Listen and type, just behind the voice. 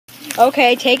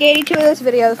Okay, take 82 of this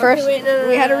video. First, wait, no,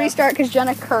 we had to restart because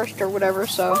Jenna cursed or whatever,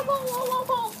 so.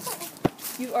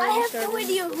 You I have no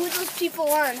idea who those people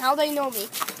are and how they know me.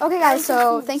 Okay, guys,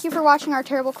 so thank you for watching our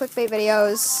terrible clickbait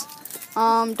videos.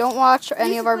 Don't watch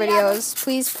any of our videos.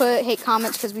 Please put hate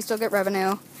comments because we still get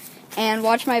revenue. And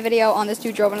watch my video on this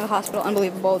dude drove into the hospital.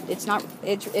 Unbelievable. It's not.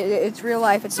 It's real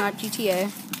life. It's not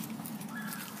GTA.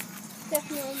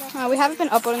 Definitely not. We haven't been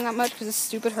uploading that much because this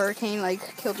stupid hurricane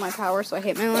killed my power, so I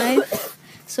hate my life.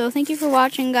 So thank you for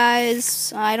watching,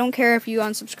 guys. I don't care if you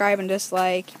unsubscribe and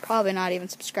dislike. You're probably not even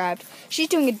subscribed. She's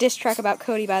doing a diss track about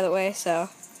Cody, by the way, so.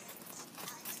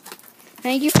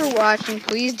 Thank you for watching.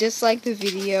 Please dislike the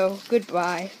video.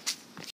 Goodbye.